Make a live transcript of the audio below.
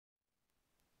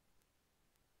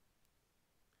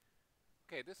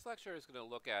Okay, this lecture is going to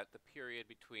look at the period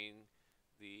between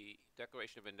the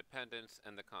Declaration of Independence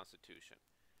and the Constitution,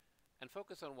 and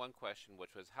focus on one question,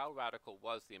 which was how radical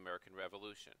was the American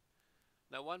Revolution?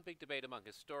 Now, one big debate among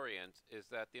historians is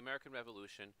that the American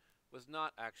Revolution was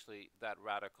not actually that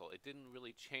radical. It didn't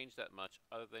really change that much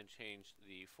other than change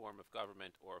the form of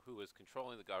government or who was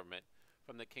controlling the government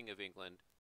from the King of England,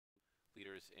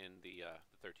 leaders in the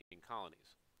 13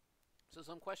 colonies. So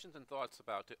some questions and thoughts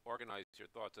about to organize your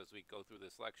thoughts as we go through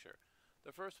this lecture.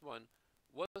 The first one,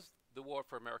 was the War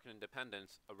for American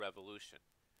Independence a revolution?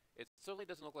 It certainly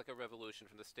doesn't look like a revolution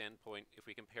from the standpoint if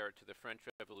we compare it to the French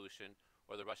Revolution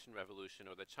or the Russian Revolution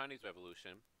or the Chinese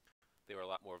Revolution. They were a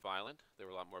lot more violent, they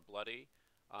were a lot more bloody.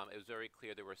 It was very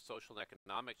clear there were social and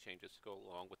economic changes to go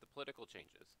along with the political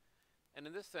changes. And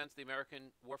in this sense, the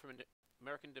American War for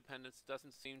American Independence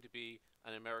doesn't seem to be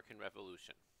an American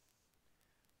revolution.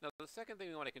 Now, the second thing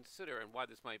we want to consider, and why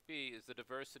this might be, is the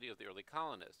diversity of the early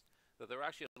colonists. That there were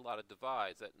actually a lot of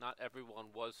divides, that not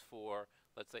everyone was for,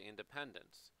 let's say,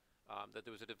 independence. That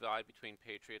there was a divide between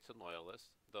patriots and loyalists,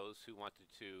 those who wanted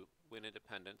to win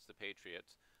independence, the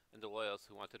patriots, and the loyalists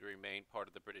who wanted to remain part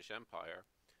of the British Empire.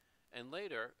 And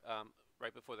later,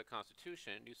 right before the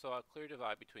Constitution, you saw a clear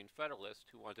divide between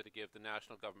federalists who wanted to give the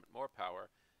national government more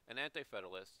power, and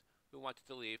anti-federalists who wanted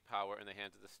to leave power in the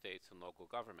hands of the states and local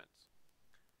governments.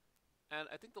 And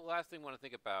I think the last thing we want to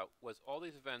think about was all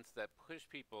these events that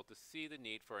pushed people to see the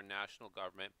need for a national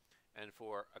government and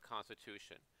for a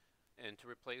constitution, and to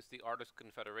replace the Articles of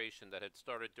Confederation that had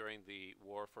started during the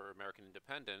War for American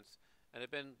Independence and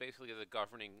had been basically the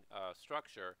governing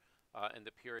structure in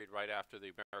the period right after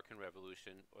the American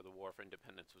Revolution or the War for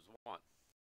Independence was won.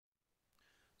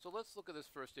 So let's look at this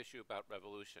first issue about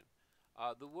revolution.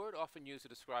 The word often used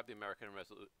to describe the American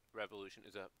Revolution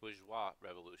is a bourgeois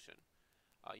revolution.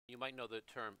 You might know the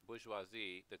term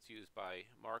bourgeoisie that's used by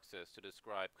Marxists to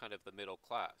describe kind of the middle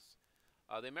class.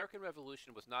 The American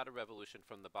Revolution was not a revolution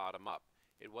from the bottom up.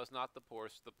 It was not the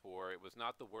poorest of the poor. It was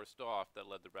not the worst off that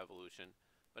led the revolution,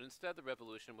 but instead the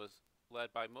revolution was led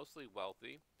by mostly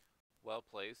wealthy,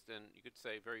 well-placed, and you could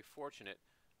say very fortunate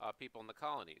people in the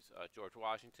colonies. George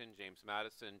Washington, James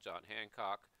Madison, John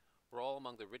Hancock were all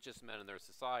among the richest men in their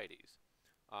societies.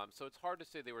 So it's hard to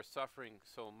say they were suffering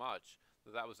so much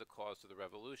that that was the cause of the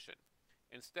revolution.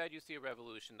 Instead, you see a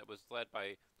revolution that was led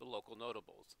by the local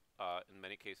notables, in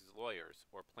many cases lawyers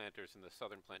or planters in the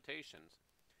southern plantations.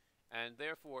 And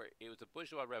therefore, it was a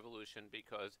bourgeois revolution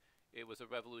because it was a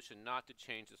revolution not to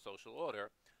change the social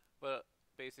order, but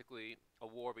basically a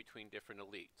war between different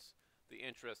elites. The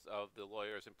interests of the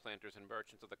lawyers and planters and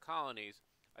merchants of the colonies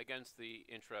against the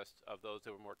interests of those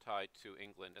that were more tied to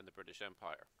England and the British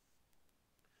Empire.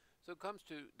 So it comes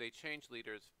to, they changed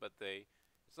leaders, but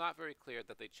it's not very clear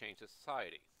that they changed the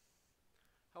society.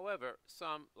 However,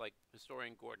 some, like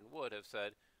historian Gordon Wood, have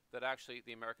said that actually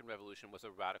the American Revolution was a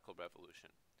radical revolution.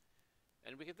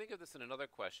 And we can think of this in another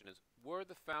question, is were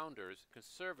the founders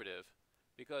conservative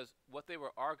because what they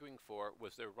were arguing for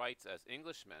was their rights as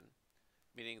Englishmen,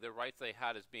 meaning the rights they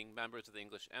had as being members of the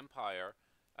English Empire,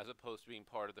 as opposed to being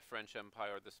part of the French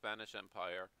Empire or the Spanish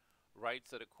Empire,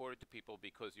 rights that accorded to people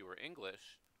because you were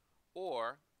English,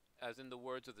 or, as in the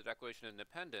words of the Declaration of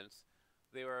Independence,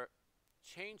 they were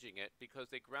changing it because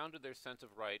they grounded their sense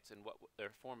of rights in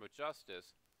their form of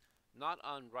justice, not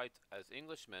on rights as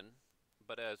Englishmen,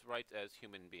 but as rights as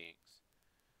human beings.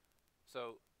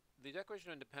 So the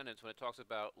Declaration of Independence, when it talks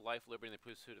about life, liberty, and the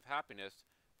pursuit of happiness,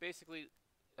 basically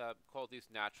called these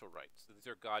natural rights. These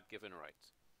are God-given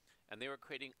rights. And they were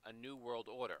creating a new world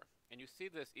order. And you see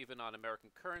this even on American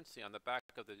currency on the back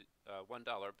of the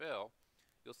 $1 bill.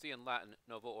 You'll see in Latin,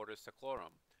 Novo Order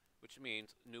Seclorum, which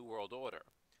means New World Order.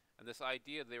 And this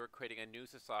idea that they were creating a new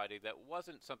society that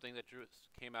wasn't something that just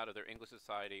came out of their English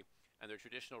society and their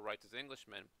traditional rights as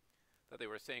Englishmen, that they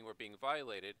were saying were being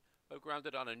violated, but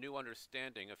grounded on a new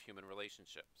understanding of human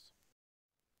relationships.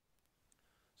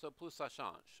 So plus ça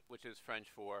change, which is French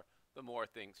for the more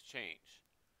things change.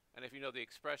 And if you know the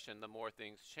expression, the more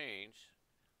things change,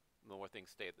 the more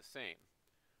things stay the same.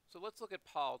 So let's look at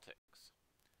politics.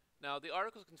 Now, the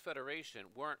Articles of Confederation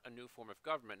weren't a new form of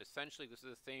government. Essentially, this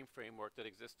is the same framework that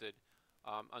existed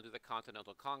under the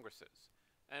Continental Congresses.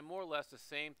 And more or less the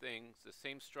same things, the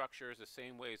same structures, the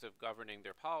same ways of governing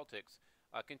their politics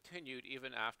continued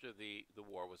even after the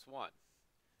war was won.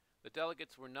 The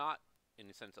delegates were not, in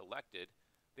a sense, elected.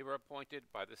 They were appointed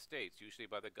by the states, usually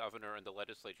by the governor and the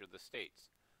legislature of the states.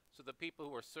 So the people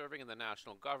who were serving in the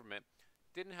national government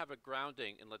didn't have a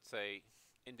grounding in, let's say,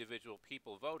 individual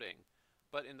people voting,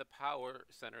 but in the power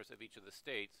centers of each of the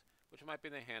states, which might be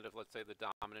in the hand of, let's say, the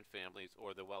dominant families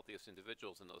or the wealthiest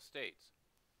individuals in those states.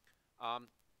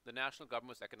 the national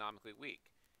government was economically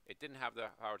weak. It didn't have the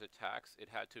power to tax. It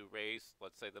had to raise,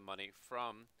 let's say, the money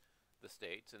from the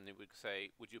states, and they would say,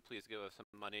 would you please give us some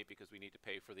money because we need to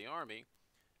pay for the army?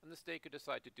 And the state could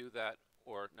decide to do that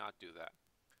or not do that.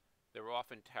 There were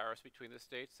often tariffs between the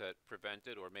states that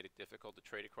prevented or made it difficult to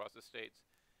trade across the states.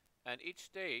 And each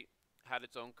state had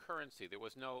its own currency. There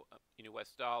was no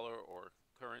US dollar or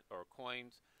current or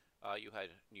coins. You had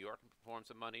New York forms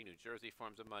of money, New Jersey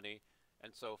forms of money,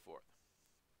 and so forth.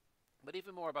 But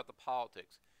even more about the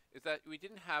politics is that we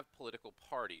didn't have political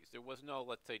parties. There was no,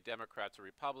 let's say, Democrats or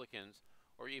Republicans,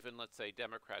 or even, let's say,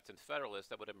 Democrats and Federalists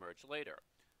that would emerge later.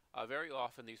 Very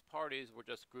often these parties were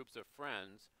just groups of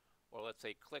friends, or let's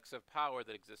say cliques of power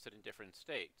that existed in different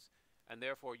states. And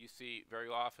therefore you see very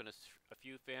often a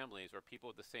few families or people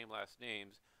with the same last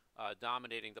names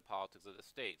dominating the politics of the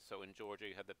state. So in Georgia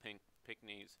you had the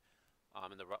Pinckneys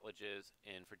and the Rutledges.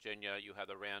 In Virginia you had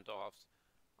the Randolphs.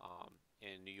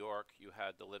 In New York you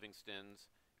had the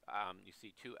Livingstons. You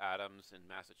see two Adams in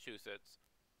Massachusetts.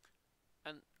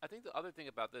 And I think the other thing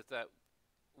about this is that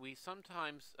we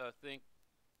sometimes think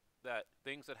that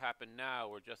things that happen now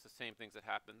were just the same things that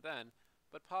happened then,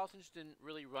 but politicians didn't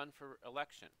really run for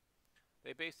election.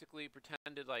 They basically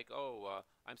pretended like, oh,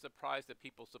 I'm surprised that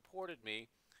people supported me,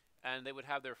 and they would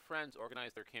have their friends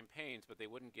organize their campaigns, but they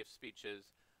wouldn't give speeches.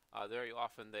 Very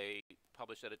often they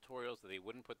published editorials that they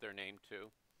wouldn't put their name to.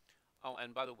 Oh,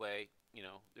 and by the way,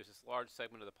 there's this large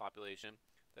segment of the population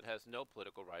that has no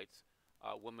political rights.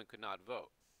 Women could not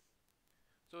vote.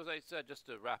 So as I said, just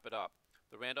to wrap it up,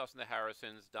 the Randolphs and the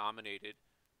Harrisons dominated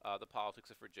the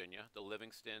politics of Virginia. The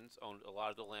Livingstons owned a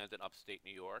lot of the land in upstate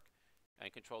New York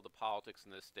and controlled the politics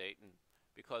in this state. And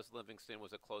because Livingston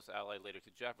was a close ally later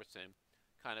to Jefferson,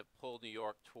 kind of pulled New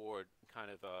York toward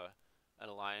kind of an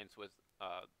alliance with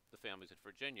the families in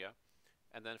Virginia.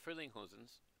 And then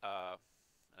Frelinghuysen's,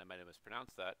 and I might have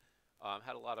mispronounced that,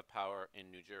 had a lot of power in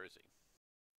New Jersey.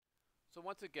 So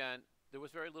once again, there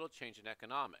was very little change in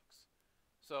economics.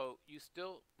 So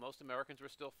most Americans were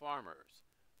still farmers.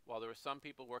 While there were some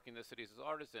people working in the cities as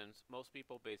artisans, most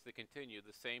people basically continued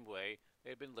the same way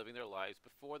they had been living their lives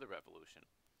before the Revolution.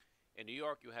 In New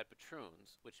York, you had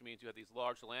patroons, which means you had these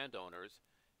large landowners,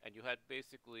 and you had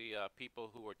basically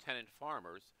people who were tenant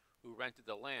farmers who rented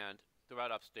the land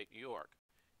throughout upstate New York.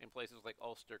 In places like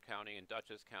Ulster County and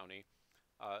Dutchess County,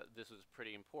 this was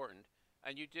pretty important.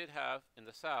 And you did have, in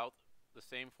the South, the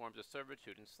same forms of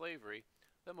servitude and slavery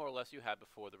that more or less you had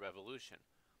before the Revolution.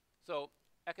 So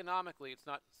economically, it's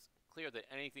not clear that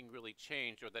anything really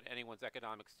changed or that anyone's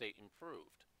economic state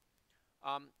improved.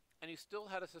 And you still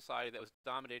had a society that was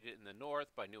dominated in the North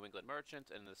by New England merchants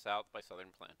and in the South by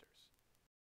Southern planters.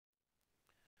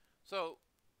 So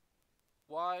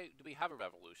why do we have a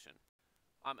revolution?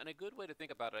 And a good way to think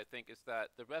about it, I think, is that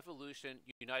the Revolution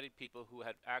united people who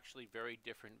had actually very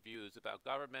different views about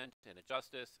government and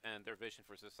justice and their vision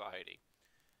for society.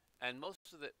 And most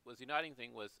of it was uniting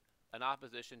thing was an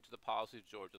opposition to the policies of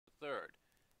George III.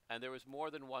 And there was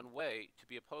more than one way to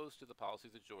be opposed to the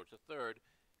policies of George III.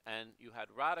 And you had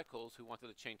radicals who wanted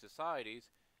to change societies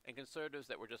and conservatives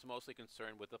that were just mostly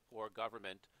concerned with the poor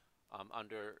government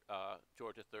under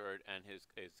George III and his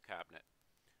cabinet.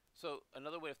 So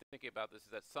another way of thinking about this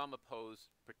is that some opposed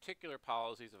particular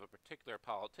policies of a particular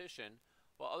politician,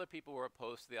 while other people were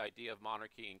opposed to the idea of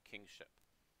monarchy and kingship.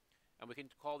 And we can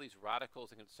call these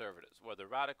radicals and conservatives, where the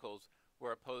radicals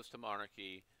were opposed to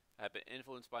monarchy, had been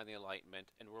influenced by the Enlightenment,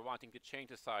 and were wanting to change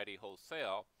society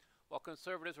wholesale, while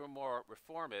conservatives were more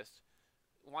reformist,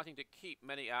 wanting to keep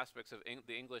many aspects of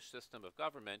the English system of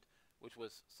government, which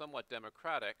was somewhat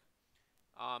democratic,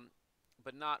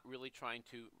 but not really trying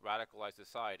to radicalize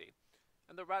society.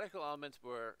 And the radical elements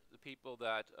were the people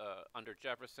that, under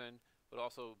Jefferson, would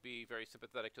also be very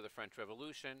sympathetic to the French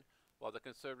Revolution, while the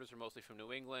conservatives were mostly from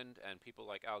New England, and people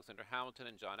like Alexander Hamilton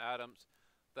and John Adams,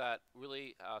 that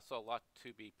really saw a lot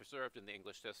to be preserved in the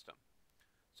English system.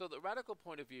 So the radical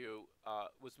point of view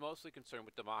was mostly concerned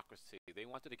with democracy. They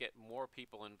wanted to get more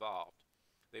people involved.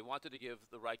 They wanted to give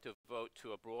the right to vote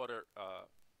to a broader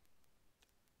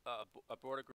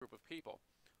group of people.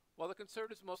 While the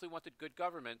conservatives mostly wanted good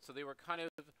government, so they were kind of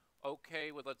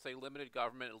okay with, let's say, limited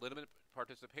government and limited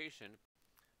participation,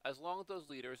 as long as those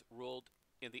leaders ruled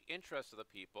in the interest of the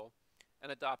people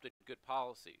and adopted good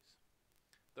policies.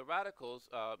 The radicals,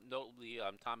 notably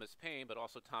Thomas Paine, but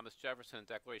also Thomas Jefferson's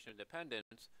Declaration of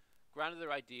Independence, grounded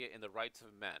their idea in the rights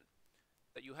of men,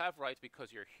 that you have rights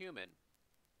because you're human,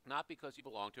 not because you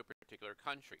belong to a particular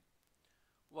country.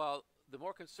 While the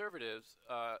more conservatives,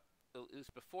 at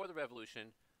least before the Revolution,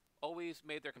 always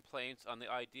made their complaints on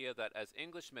the idea that as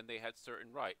Englishmen they had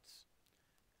certain rights.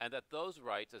 and that those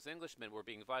rights as Englishmen were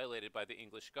being violated by the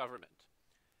English government.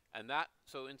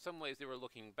 So in some ways they were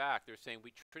looking back. They're saying,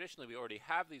 traditionally we already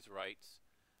have these rights,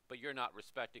 but you're not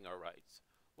respecting our rights.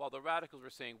 While the radicals were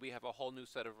saying we have a whole new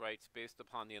set of rights based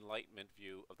upon the Enlightenment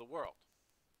view of the world.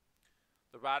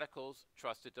 The radicals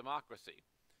trusted democracy,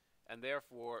 and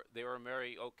therefore they were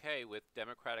very okay with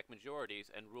democratic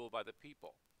majorities and rule by the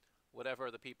people.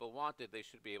 Whatever the people wanted, they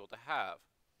should be able to have.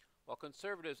 While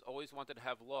conservatives always wanted to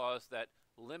have laws that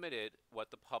limited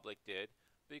what the public did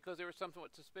because they were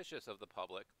somewhat suspicious of the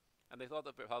public, and they thought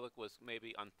that the public was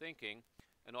maybe unthinking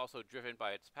and also driven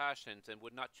by its passions and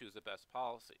would not choose the best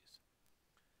policies.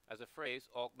 As a phrase,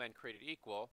 all men created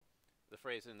equal, the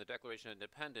phrase in the Declaration of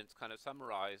Independence kind of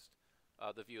summarized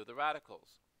the view of the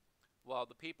radicals. While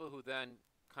the people who then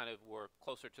kind of were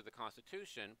closer to the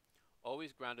Constitution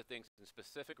always grounded things in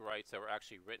specific rights that were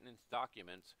actually written into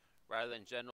documents rather than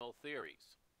general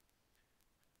theories.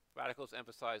 Radicals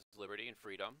emphasized liberty and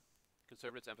freedom.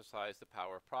 Conservatives emphasized the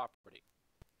power of property.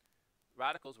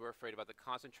 Radicals were afraid about the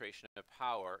concentration of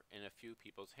power in a few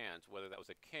people's hands, whether that was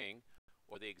a king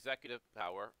or the executive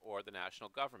power or the national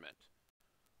government.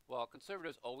 While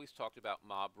conservatives always talked about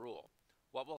mob rule.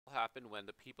 What will happen when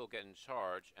the people get in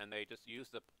charge and they just use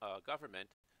the government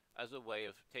as a way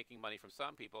of taking money from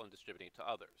some people and distributing it to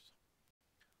others?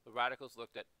 The radicals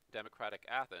looked at democratic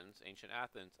Athens, ancient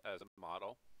Athens, as a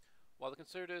model, while the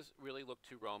conservatives really looked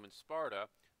to Rome and Sparta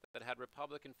that had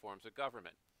republican forms of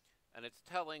government. And it's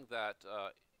telling that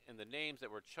in the names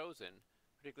that were chosen,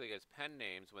 particularly as pen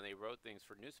names when they wrote things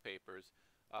for newspapers,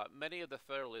 many of the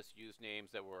Federalists used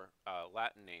names that were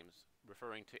Latin names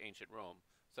referring to ancient Rome,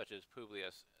 such as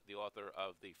Publius, the author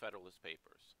of the Federalist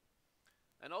Papers.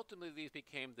 And ultimately these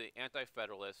became the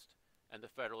anti-Federalist and the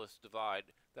Federalist divide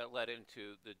that led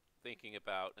into the thinking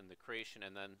about and the creation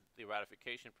and then the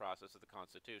ratification process of the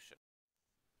Constitution.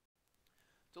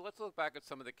 So let's look back at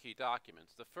some of the key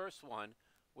documents. The first one,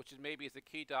 which is maybe the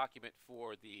key document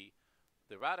for the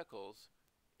radicals,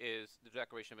 is the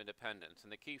Declaration of Independence.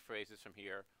 And the key phrases from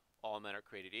here: all men are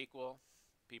created equal,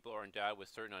 people are endowed with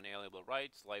certain unalienable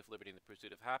rights, life, liberty, and the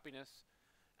pursuit of happiness,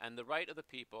 and the right of the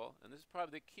people, and this is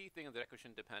probably the key thing of the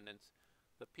Declaration of Independence,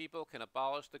 the people can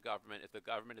abolish the government if the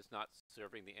government is not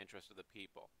serving the interests of the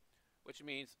people, which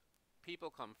means people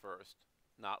come first,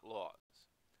 not laws.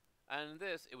 And in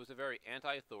this, it was a very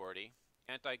anti-authority,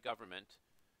 anti-government,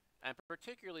 and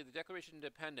particularly the Declaration of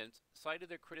Independence cited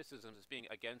their criticisms as being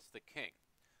against the king.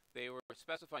 They were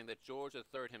specifying that George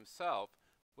III himself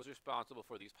was responsible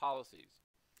for these policies,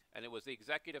 and it was the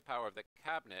executive power of the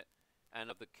cabinet and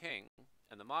of the king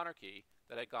and the monarchy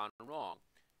that had gone wrong.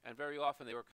 And very often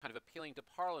they were kind of appealing to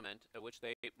Parliament, which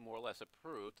they more or less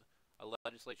approved, a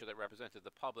legislature that represented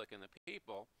the public and the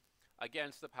people,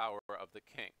 against the power of the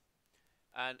king.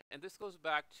 And this goes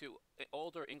back to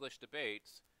older English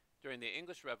debates during the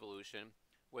English Revolution,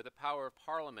 where the power of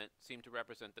Parliament seemed to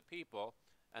represent the people,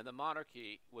 and the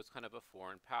monarchy was kind of a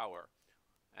foreign power.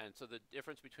 And so the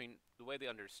difference between the way they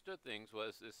understood things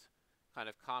was this kind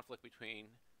of conflict between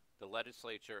the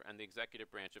legislature and the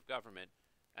executive branch of government.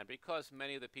 And because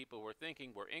many of the people were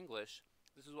thinking were English,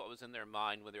 this is what was in their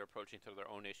mind when they were approaching to their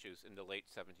own issues in the late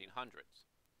 1700s.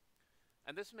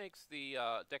 And this makes the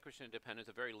Declaration of Independence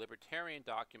a very libertarian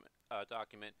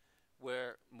document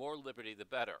where more liberty the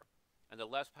better, and the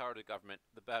less power to government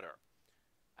the better.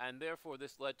 And therefore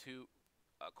this led to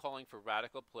calling for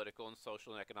radical political and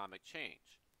social and economic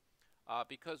change.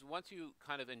 Because once you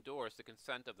kind of endorse the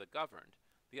consent of the governed,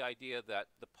 the idea that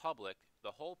the public,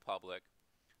 the whole public,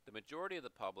 the majority of the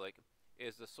public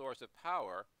is the source of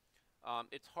power,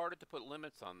 it's harder to put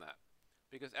limits on that.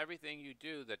 Because everything you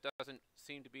do that doesn't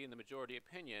seem to be in the majority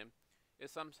opinion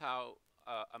is somehow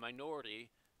a minority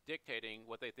dictating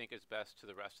what they think is best to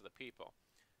the rest of the people.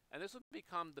 And this would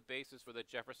become the basis for the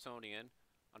Jeffersonian,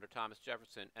 under Thomas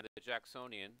Jefferson, and the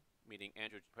Jacksonian, meaning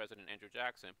President Andrew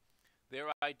Jackson, their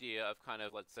idea of kind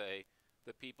of, let's say,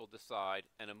 the people decide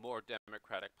and a more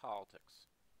democratic politics.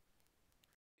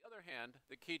 On the other hand,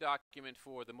 the key document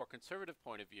for the more conservative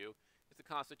point of view is the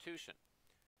Constitution.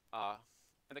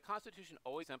 And the Constitution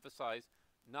always emphasized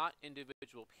not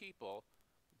individual people,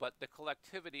 but the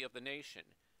collectivity of the nation.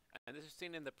 And this is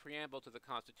seen in the preamble to the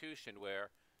Constitution, where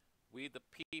we the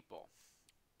people,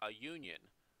 a union,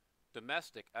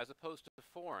 domestic as opposed to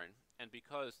foreign, and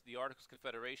because the Articles of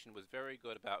Confederation was very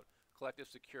good about collective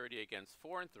security against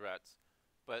foreign threats,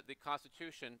 but the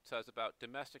Constitution says about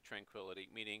domestic tranquility,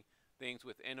 meaning things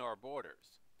within our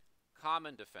borders,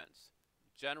 common defense,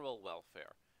 general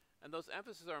welfare. And those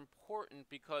emphases are important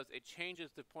because it changes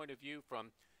the point of view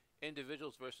from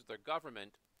individuals versus their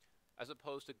government, as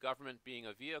opposed to government being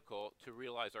a vehicle to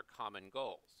realize our common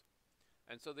goals.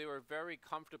 And so they were very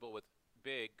comfortable with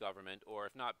big government, or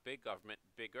if not big government,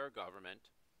 bigger government,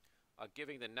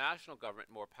 giving the national government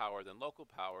more power than local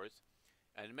powers.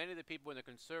 And many of the people in the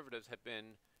conservatives had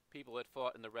been people that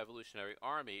fought in the Revolutionary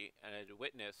Army and had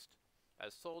witnessed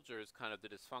as soldiers kind of the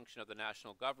dysfunction of the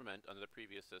national government under the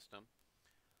previous system.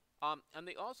 And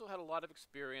they also had a lot of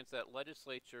experience at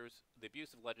legislatures, the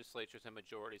abuse of legislatures and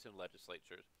majorities in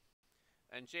legislatures.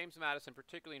 And James Madison,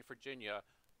 particularly in Virginia,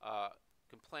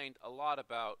 complained a lot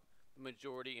about the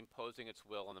majority imposing its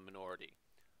will on the minority,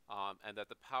 and that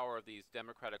the power of these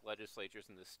democratic legislatures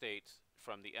in the states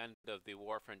from the end of the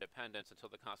War for Independence until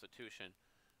the Constitution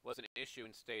was an issue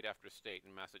in state after state,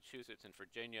 in Massachusetts and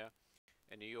Virginia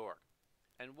and New York.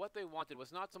 And what they wanted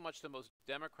was not so much the most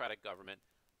democratic government,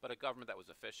 but a government that was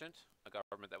efficient, a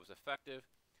government that was effective,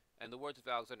 and in the words of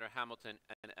Alexander Hamilton,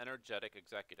 an energetic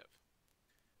executive.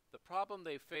 The problem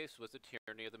they faced was the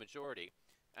tyranny of the majority,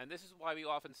 and this is why we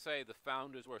often say the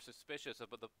founders were suspicious of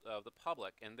the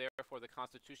public, and therefore the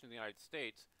Constitution of the United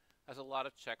States has a lot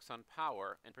of checks on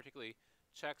power, and particularly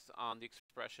checks on the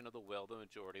expression of the will of the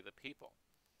majority of the people.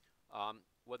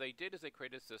 What they did is they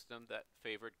created a system that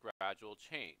favored gradual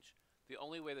change. The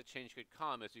only way that change could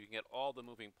come is you can get all the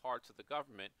moving parts of the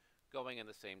government going in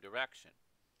the same direction.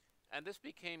 And this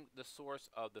became the source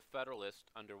of the Federalist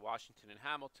under Washington and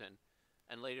Hamilton,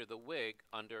 and later the Whig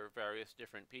under various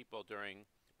different people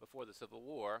before the Civil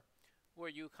War, where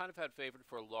you kind of had favored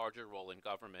for a larger role in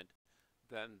government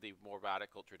than the more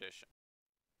radical tradition.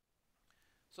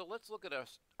 So let's look at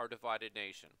our divided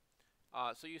nation.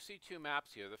 So you see two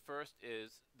maps here. The first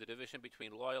is the division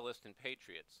between loyalists and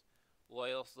patriots.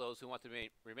 Loyalists, those who want to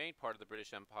remain part of the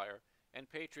British Empire,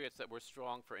 and patriots that were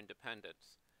strong for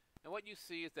independence. And what you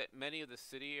see is that many of the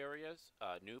city areas,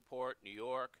 Newport, New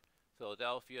York,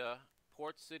 Philadelphia,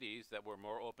 port cities that were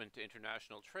more open to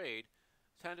international trade,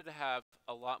 tended to have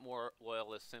a lot more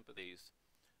loyalist sympathies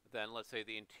than, let's say,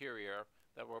 the interior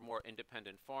that were more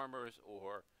independent farmers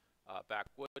or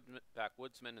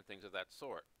backwoodsmen and things of that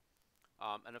sort.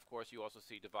 And of course, you also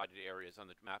see divided areas on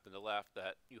the map on the left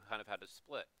that you kind of had to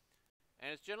split.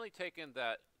 And it's generally taken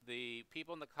that the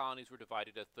people in the colonies were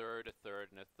divided a third, a third,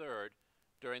 and a third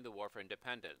during the War for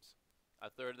Independence. A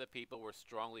third of the people were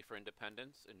strongly for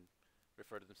independence and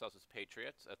referred to themselves as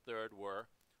patriots. A third were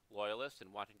loyalists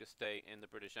and wanting to stay in the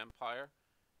British Empire.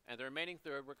 And the remaining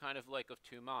third were kind of like of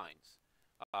two minds.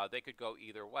 They could go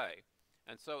either way.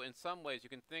 And so in some ways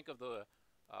you can think of the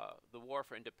War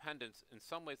for Independence in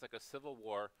some ways like a civil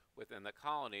war within the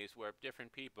colonies where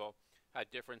different people had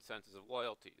different senses of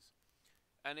loyalties.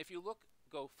 And if you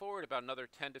go forward about another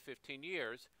 10 to 15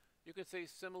 years, you can see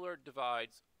similar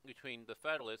divides between the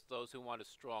Federalists, those who want a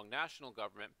strong national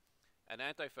government, and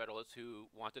Anti-Federalists who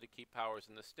wanted to keep powers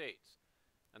in the states.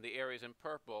 And the areas in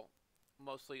purple,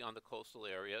 mostly on the coastal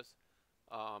areas,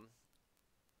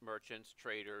 merchants,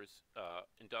 traders,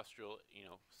 industrial,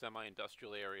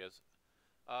 semi-industrial areas,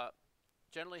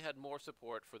 generally had more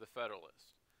support for the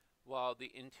Federalists. While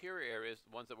the interior areas,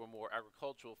 the ones that were more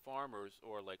agricultural farmers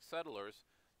or like settlers,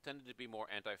 tended to be more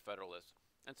anti-Federalist.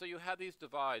 And so you had these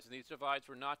divides, and these divides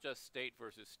were not just state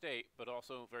versus state, but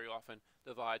also very often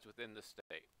divides within the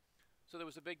state. So there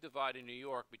was a big divide in New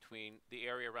York between the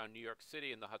area around New York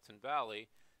City and the Hudson Valley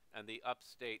and the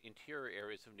upstate interior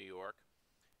areas of New York,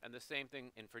 and the same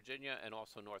thing in Virginia and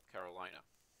also North Carolina.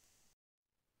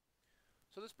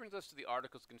 So this brings us to the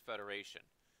Articles of Confederation.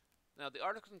 Now, the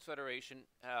Articles of Confederation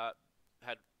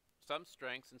had some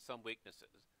strengths and some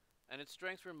weaknesses. And its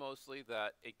strengths were mostly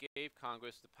that it gave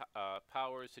Congress the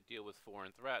powers to deal with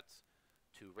foreign threats,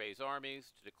 to raise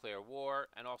armies, to declare war,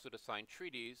 and also to sign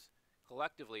treaties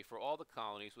collectively for all the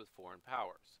colonies with foreign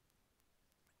powers.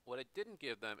 What it didn't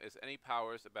give them is any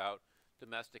powers about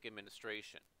domestic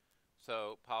administration.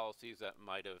 So policies that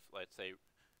might have, let's say,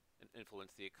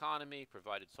 influenced the economy,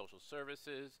 provided social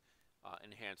services,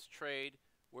 enhanced trade,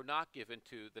 were not given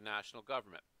to the national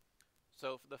government.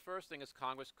 So the first thing is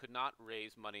Congress could not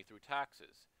raise money through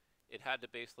taxes. It had to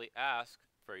basically ask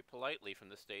very politely from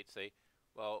the state, say,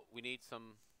 well, we need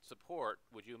some support.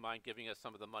 Would you mind giving us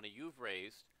some of the money you've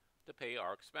raised to pay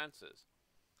our expenses?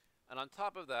 And on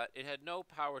top of that, it had no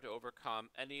power to overcome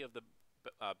any of the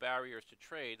barriers to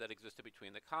trade that existed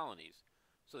between the colonies.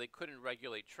 So they couldn't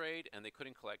regulate trade, and they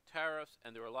couldn't collect tariffs,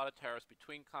 and there were a lot of tariffs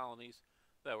between colonies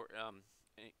that were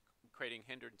creating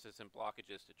hindrances and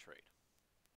blockages to trade.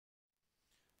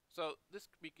 So this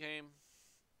became,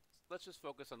 let's just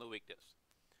focus on the weakness.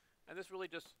 And this really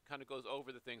just kind of goes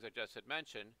over the things I just had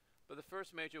mentioned, but the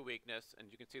first major weakness, and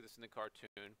you can see this in the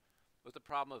cartoon, was the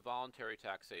problem of voluntary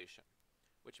taxation,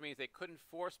 which means they couldn't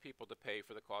force people to pay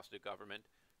for the cost of government.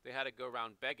 They had to go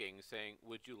around begging, saying,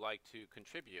 would you like to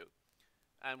contribute?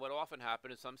 And what often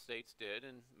happened is some states did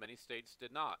and many states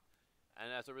did not.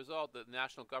 And as a result, the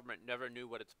national government never knew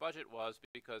what its budget was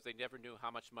because they never knew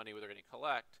how much money they were going to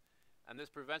collect. And this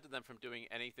prevented them from doing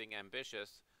anything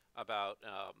ambitious about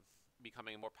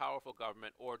becoming a more powerful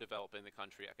government or developing the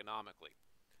country economically.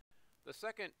 The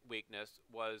second weakness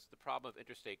was the problem of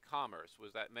interstate commerce,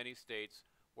 was that many states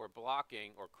were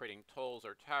blocking or creating tolls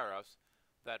or tariffs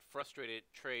that frustrated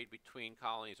trade between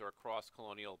colonies or across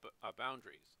colonial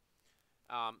boundaries.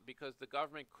 Because the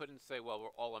government couldn't say, well,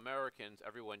 we're all Americans,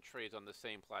 everyone trades on the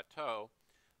same plateau.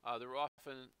 There were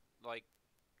often, like,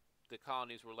 the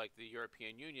colonies were like the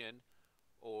European Union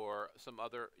or some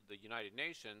other, the United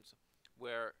Nations,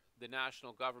 where the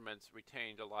national governments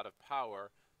retained a lot of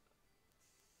power.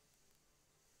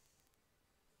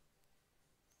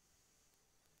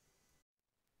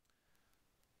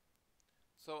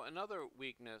 So another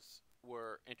weakness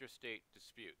were interstate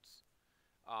disputes.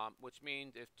 Which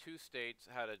means if two states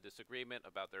had a disagreement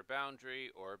about their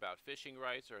boundary or about fishing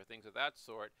rights or things of that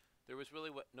sort, there was really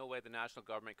no way the national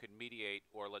government could mediate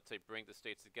or, let's say, bring the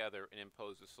states together and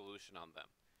impose a solution on them.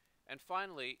 And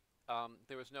finally,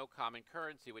 there was no common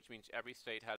currency, which means every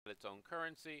state had its own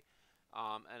currency,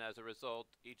 and as a result,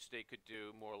 each state could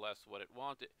do more or less what it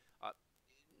wanted.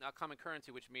 Not common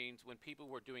currency, which means when people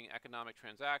were doing economic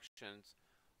transactions,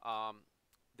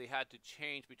 they had to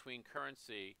change between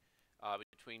currency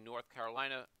between North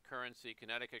Carolina currency,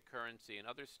 Connecticut currency, and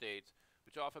other states,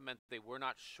 which often meant they were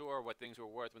not sure what things were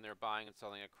worth when they were buying and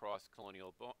selling across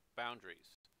colonial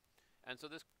boundaries. And so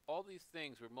all these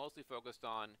things were mostly focused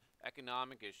on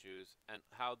economic issues and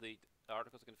how the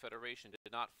Articles of Confederation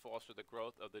did not foster the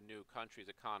growth of the new country's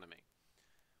economy.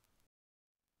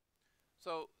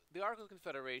 So the Articles of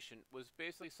Confederation was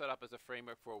basically set up as a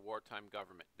framework for a wartime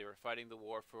government. They were fighting the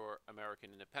war for American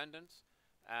independence,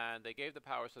 and they gave the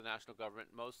powers to the national government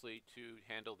mostly to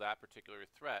handle that particular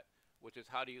threat, which is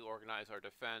how do you organize our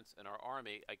defense and our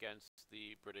army against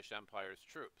the British Empire's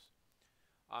troops.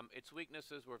 Its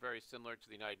weaknesses were very similar to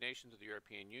the United Nations or the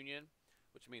European Union,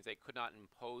 which means they could not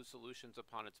impose solutions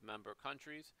upon its member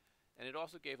countries, and it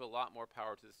also gave a lot more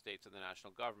power to the states and the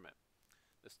national government.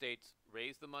 The states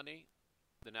raised the money.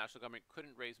 The national government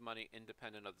couldn't raise money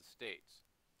independent of the states.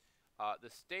 The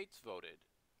states voted,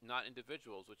 not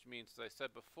individuals, which means, as I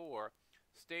said before,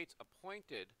 states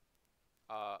appointed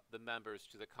the members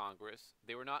to the Congress.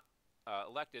 They were not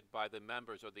elected by the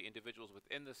members or the individuals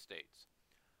within the states.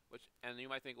 And you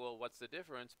might think, well, what's the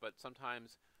difference? But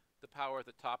sometimes the power at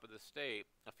the top of the state,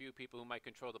 a few people who might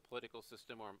control the political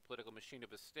system or political machine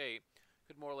of a state,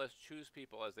 could more or less choose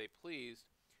people as they pleased,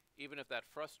 even if that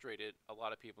frustrated a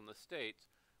lot of people in the states.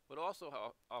 What also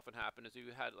often happened is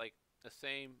you had like the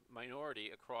same minority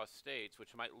across states,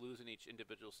 which might lose in each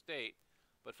individual state,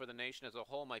 but for the nation as a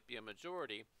whole might be a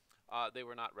majority, they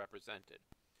were not represented.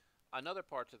 Another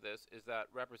part to this is that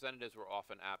representatives were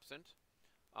often absent,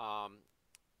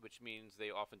 which means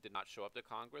they often did not show up to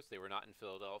Congress. They were not in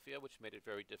Philadelphia, which made it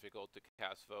very difficult to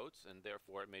cast votes, and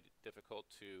therefore it made it difficult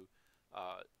to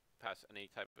pass any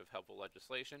type of helpful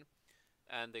legislation,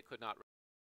 and they could not.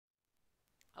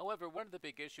 However, one of the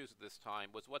big issues at this time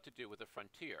was what to do with the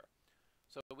frontier.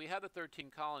 So we had the 13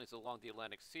 colonies along the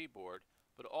Atlantic seaboard,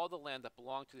 but all the land that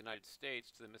belonged to the United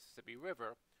States to the Mississippi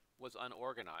River was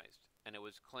unorganized, and it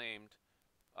was claimed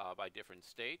by different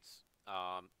states.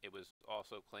 It was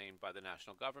also claimed by the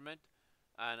national government.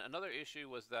 And another issue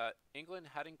was that England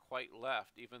hadn't quite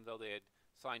left, even though they had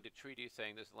signed a treaty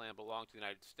saying this land belonged to the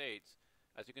United States.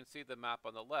 As you can see the map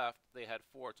on the left, they had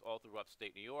forts all through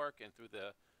upstate New York and through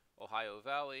the Ohio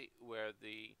Valley, where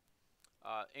the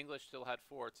English still had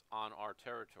forts on our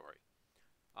territory.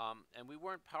 And we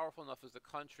weren't powerful enough as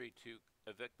a country to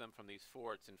evict them from these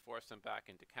forts and force them back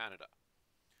into Canada.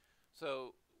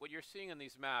 So what you're seeing in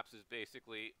these maps is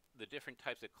basically the different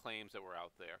types of claims that were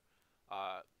out there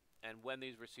and when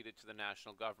these were ceded to the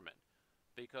national government.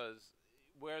 Because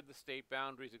where the state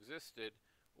boundaries existed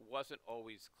wasn't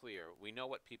always clear. We know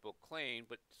what people claimed,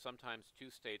 but sometimes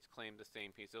two states claimed the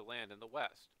same piece of land in the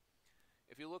West.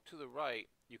 If you look to the right,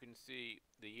 you can see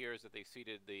the years that they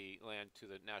ceded the land to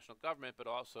the national government, but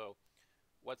also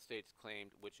what states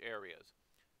claimed which areas.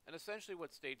 And essentially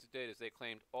what states did is they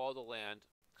claimed all the land,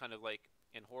 kind of like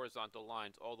in horizontal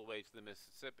lines, all the way to the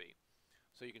Mississippi.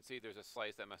 So you can see there's a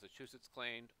slice that Massachusetts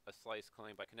claimed, a slice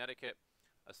claimed by Connecticut,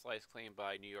 a slice claimed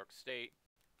by New York State,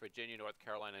 Virginia, North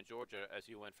Carolina, and Georgia as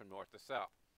you went from north to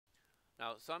south.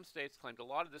 Now, some states claimed a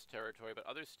lot of this territory, but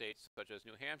other states, such as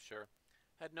New Hampshire,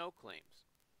 had no claims,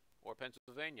 or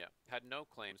Pennsylvania had no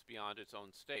claims beyond its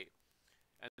own state.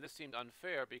 And this seemed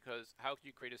unfair because how could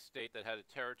you create a state that had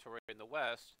a territory in the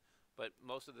west, but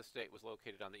most of the state was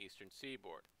located on the eastern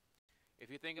seaboard? If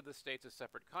you think of the states as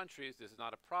separate countries, this is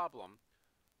not a problem.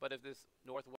 But if this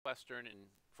northwestern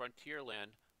and frontier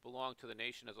land belonged to the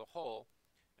nation as a whole,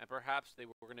 and perhaps they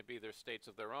were going to be their states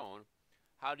of their own,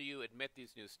 how do you admit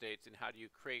these new states, and how do you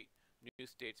create new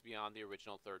states beyond the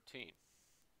original 13?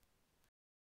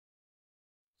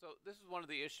 So this is one of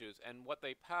the issues, and what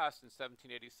they passed in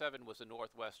 1787 was the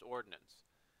Northwest Ordinance.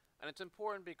 And it's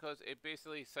important because it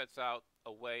basically sets out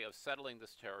a way of settling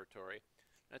this territory.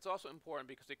 And it's also important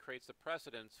because it creates the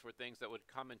precedents for things that would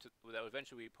that would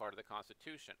eventually be part of the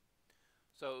Constitution.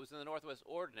 So it was in the Northwest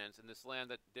Ordinance, in this land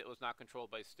that was not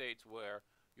controlled by states, where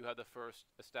you had the first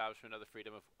establishment of the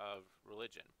freedom of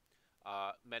religion.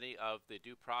 Many of the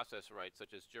due process rights,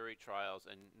 such as jury trials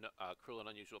and cruel and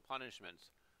unusual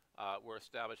punishments, were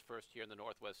established first here in the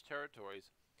Northwest Territories.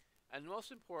 And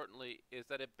most importantly is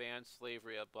that it banned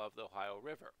slavery above the Ohio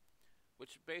River,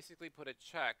 which basically put a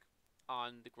check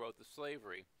on the growth of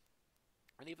slavery.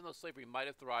 And even though slavery might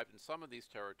have thrived in some of these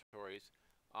territories,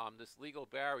 this legal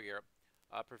barrier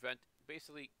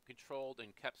basically controlled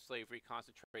and kept slavery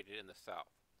concentrated in the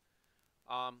South.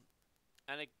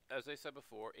 As I said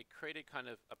before, it created kind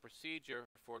of a procedure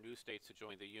for new states to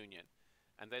join the Union.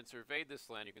 And then surveyed this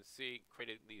land, you can see,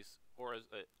 created these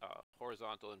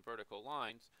horizontal and vertical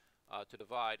lines to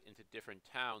divide into different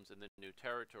towns in the new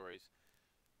territories.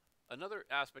 Another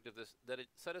aspect of this, that it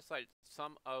set aside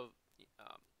some of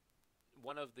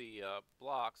one of the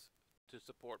blocks to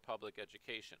support public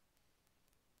education,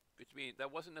 which means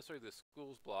that wasn't necessarily the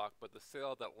school's block, but the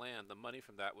sale of that land, the money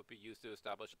from that would be used to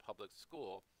establish a public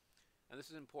school. And this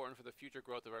is important for the future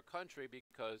growth of our country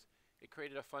because it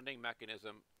created a funding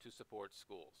mechanism to support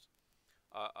schools.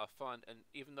 A fund, and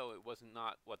even though it was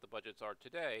not what the budgets are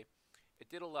today, it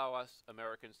did allow us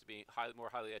Americans to be more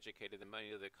highly educated than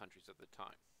many of the countries at the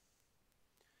time.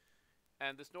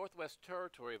 And this Northwest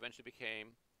Territory eventually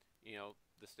became,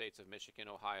 the states of Michigan,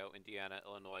 Ohio, Indiana,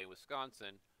 Illinois,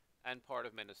 Wisconsin, and part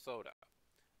of Minnesota.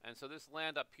 And so this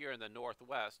land up here in the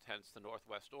Northwest, hence the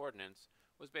Northwest Ordinance,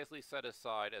 was basically set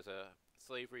aside as a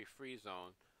slavery-free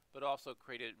zone, but also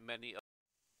created many of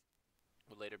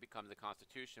what would later become the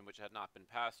Constitution, which had not been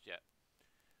passed yet.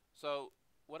 So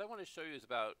what I want to show you is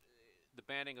about the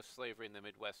banning of slavery in the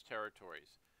Midwest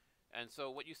Territories. And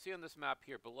so what you see on this map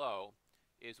here below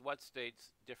is what states,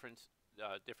 different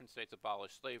states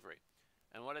abolished slavery.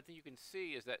 And what I think you can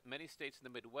see is that many states in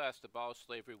the Midwest abolished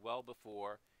slavery well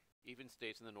before even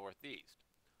states in the Northeast.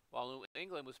 While New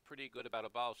England was pretty good about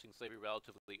abolishing slavery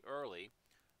relatively early,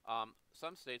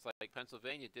 some states like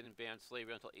Pennsylvania didn't ban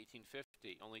slavery until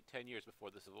 1850, only 10 years before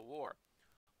the Civil War.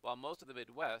 While most of the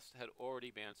Midwest had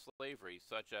already banned slavery,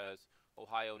 such as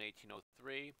Ohio in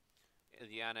 1803,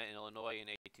 Indiana and Illinois in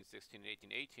 1816 and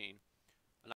 1818,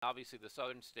 and obviously the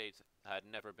southern states had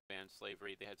never banned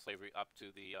slavery. They had slavery up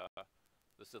to the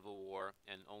Civil War,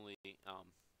 and only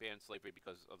banned slavery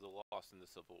because of the loss in the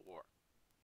Civil War.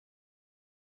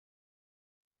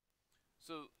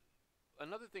 So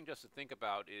another thing just to think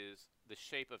about is the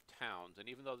shape of towns, and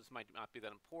even though this might not be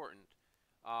that important,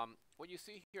 what you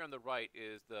see here on the right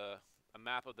is a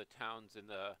map of the towns in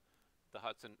the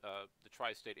Hudson, the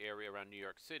tri-state area around New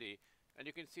York City, and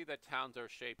you can see that towns are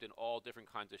shaped in all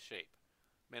different kinds of shape,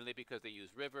 mainly because they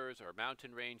use rivers or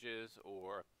mountain ranges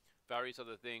or various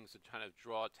other things to kind of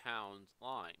draw towns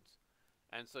lines.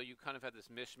 And so you kind of had this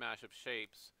mishmash of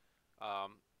shapes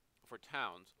for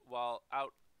towns, while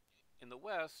out in the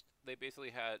West, they basically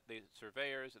had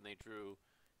surveyors, and they drew,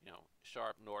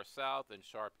 sharp north-south and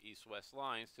sharp east-west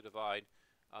lines to divide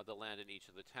the land in each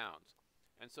of the towns.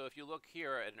 And so if you look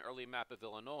here at an early map of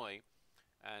Illinois,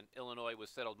 and Illinois was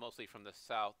settled mostly from the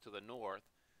south to the north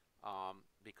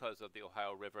because of the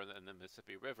Ohio River and the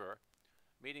Mississippi River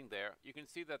meeting there, you can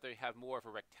see that they have more of a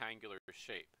rectangular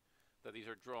shape, that these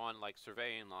are drawn like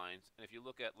surveying lines. And if you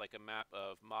look at like a map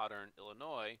of modern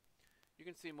Illinois, you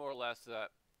can see more or less that,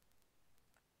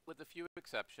 with a few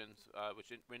exceptions,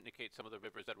 which indicate some of the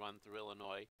rivers that run through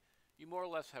Illinois, you more or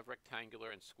less have rectangular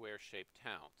and square-shaped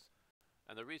towns.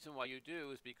 And the reason why you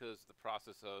do is because the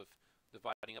process of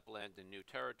dividing up land in new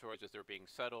territories as they're being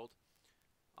settled,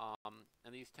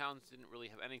 and these towns didn't really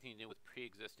have anything to do with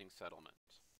pre-existing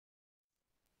settlements.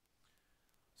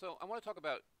 So I want to talk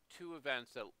about two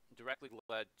events that directly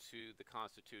led to the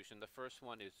Constitution. The first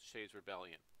one is Shays'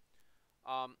 Rebellion.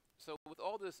 So with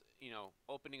all this,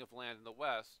 opening of land in the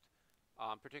West,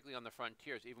 particularly on the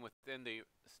frontiers, even within the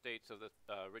states of the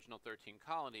original 13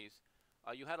 colonies,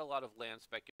 you had a lot of land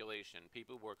speculation.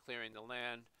 People were clearing the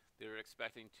land. They were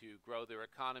expecting to grow their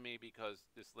economy because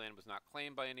this land was not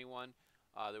claimed by anyone.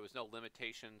 There was no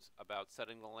limitations about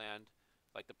settling the land,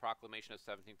 like the Proclamation of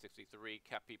 1763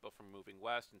 kept people from moving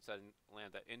west and setting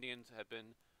land that Indians had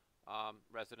been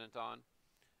resident on.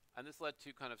 And this led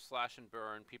to kind of slash and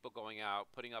burn, people going out,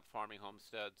 putting up farming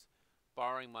homesteads,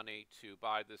 borrowing money to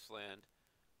buy this land.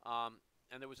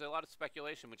 And there was a lot of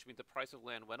speculation, which means the price of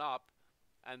land went up,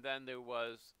 and then there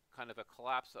was kind of a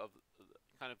collapse of,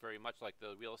 kind of very much like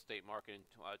the real estate market in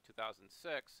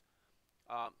 2006,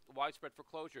 widespread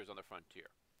foreclosures on the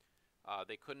frontier.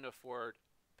 They couldn't afford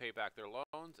to pay back their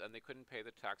loans, and they couldn't pay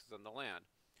the taxes on the land.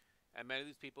 And many of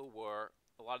these people were,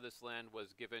 a lot of this land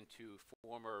was given to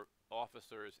former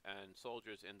officers and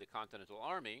soldiers in the Continental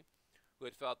Army who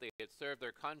had felt they had served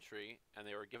their country, and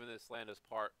they were given this land as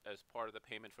part of the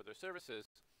payment for their services,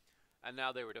 and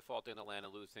now they were defaulting the land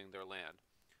and losing their land.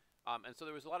 And so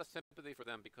there was a lot of sympathy for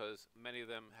them, because many of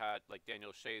them had, like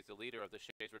Daniel Shays, the leader of the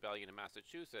Shays Rebellion in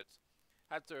Massachusetts,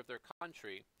 had served their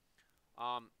country.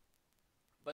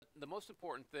 But the most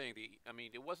important thing,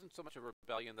 it wasn't so much a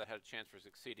rebellion that had a chance for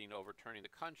succeeding in overturning the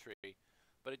country,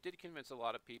 but it did convince a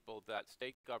lot of people that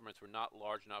state governments were not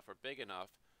large enough or big enough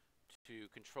to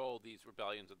control these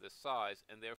rebellions of this size,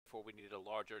 and therefore we needed a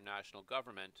larger national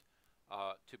government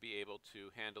to be able to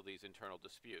handle these internal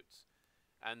disputes.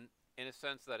 And in a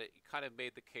sense that it kind of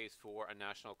made the case for a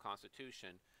national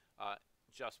constitution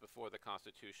just before the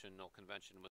Constitutional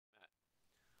Convention was met.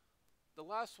 The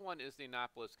last one is the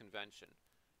Annapolis Convention.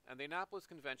 And the Annapolis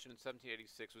Convention in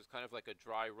 1786 was kind of like a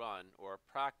dry run or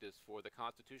a practice for the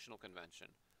Constitutional Convention.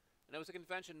 And it was a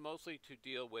convention mostly to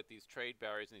deal with these trade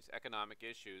barriers and these economic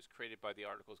issues created by the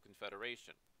Articles of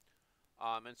Confederation.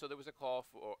 And so there was a call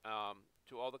for,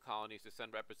 to all the colonies to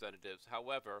send representatives.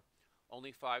 However,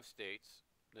 only 5 states,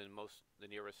 the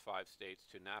nearest 5 states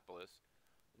to Annapolis,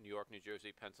 New York, New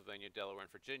Jersey, Pennsylvania, Delaware,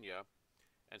 and Virginia,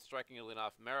 and strikingly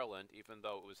enough, Maryland, even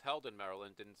though it was held in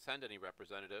Maryland, didn't send any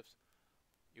representatives.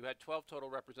 You had 12 total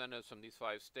representatives from these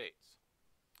 5 states.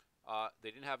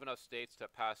 They didn't have enough states to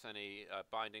pass any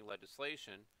binding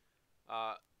legislation,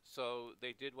 so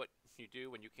they did what you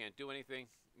do when you can't do anything.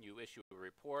 You issue a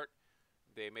report.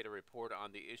 They made a report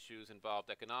on the issues involved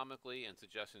economically and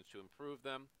suggestions to improve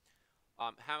them.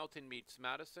 Hamilton meets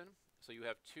Madison, so you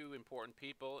have 2 important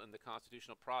people in the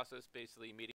constitutional process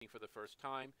basically meeting for the first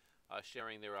time,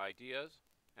 sharing their ideas,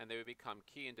 and they would become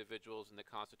key individuals in the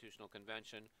Constitutional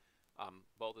Convention,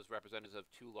 both as representatives of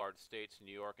 2 large states,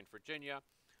 New York and Virginia,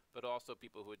 but also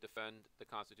people who would defend the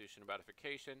Constitution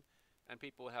ratification, and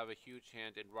people who have a huge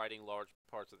hand in writing large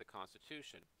parts of the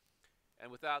Constitution.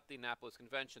 And without the Annapolis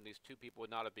Convention, these 2 people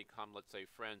would not have become, let's say,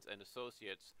 friends and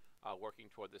associates working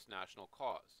toward this national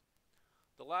cause.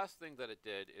 The last thing that it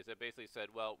did is it basically said,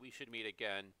 well, we should meet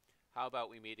again. How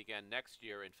about we meet again next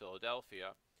year in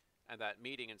Philadelphia? And that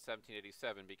meeting in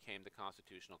 1787 became the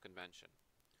Constitutional Convention.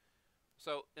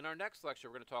 So in our next lecture,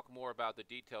 we're going to talk more about the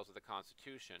details of the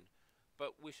Constitution,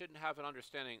 but we shouldn't have an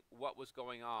understanding what was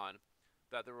going on,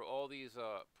 that there were all these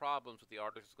problems with the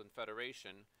Articles of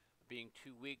Confederation being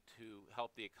too weak to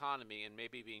help the economy and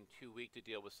maybe being too weak to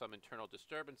deal with some internal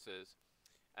disturbances,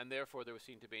 and therefore there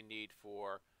seemed to be a need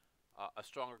for a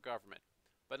stronger government.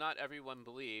 But not everyone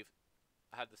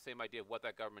had the same idea of what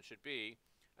that government should be,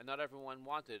 and not everyone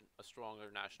wanted a stronger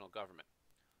national government.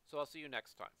 So I'll see you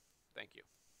next time. Thank you.